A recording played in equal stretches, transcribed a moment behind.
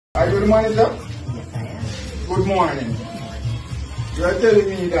Are you the manager? Yes, I am. Good morning. You are telling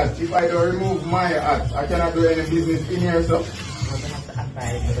me that if I don't remove my hat, I cannot do any business in here, sir? We're going to have to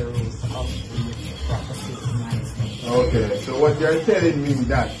abide by the rules of the property management. Okay, so what you're telling me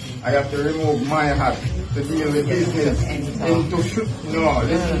that I have to remove my hat to deal with business No,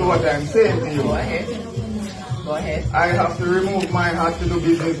 listen to what I'm saying to you. Go ahead. Go ahead. I have to remove my hat to do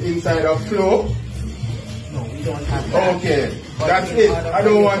business inside of flow. No, we don't have that. Okay, that's it. I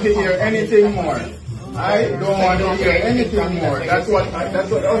don't want to hear anything more. I don't want to hear anything more. That's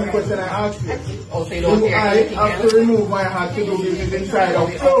the only question I asked you. Oh, so you don't hear I anything have else? to remove my hat to do business inside of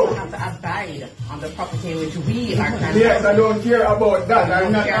We flow. also have to abide on the property which we are transacting. Yes, I don't care about that. I'm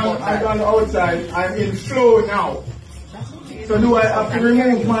on the outside. I'm in flow now. So do I have to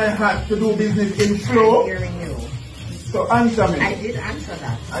remove my hat to do business in flow? I'm hearing you. So answer me. I did answer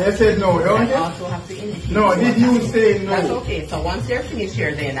that. And you said no, don't I you? also have to indicate. No, did you say no? That's okay. So once they're finished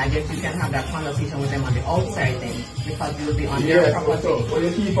here, then I guess you can have that conversation with them on the outside then, because you will be on their property. So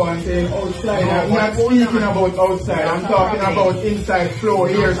you keep on saying outside. No, I'm not speaking about outside. I'm talking about inside flow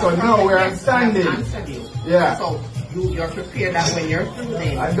here. So now where I'm standing. Answered you. Yeah. So you're prepared that when you're through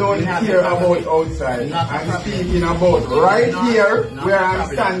then. I don't care about outside. I'm speaking about right here where I'm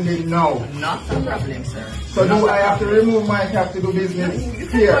standing now. Not a problem, sir. So do I have to remove my cap to do business You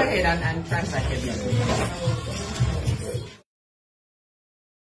can here? go ahead and transact your business.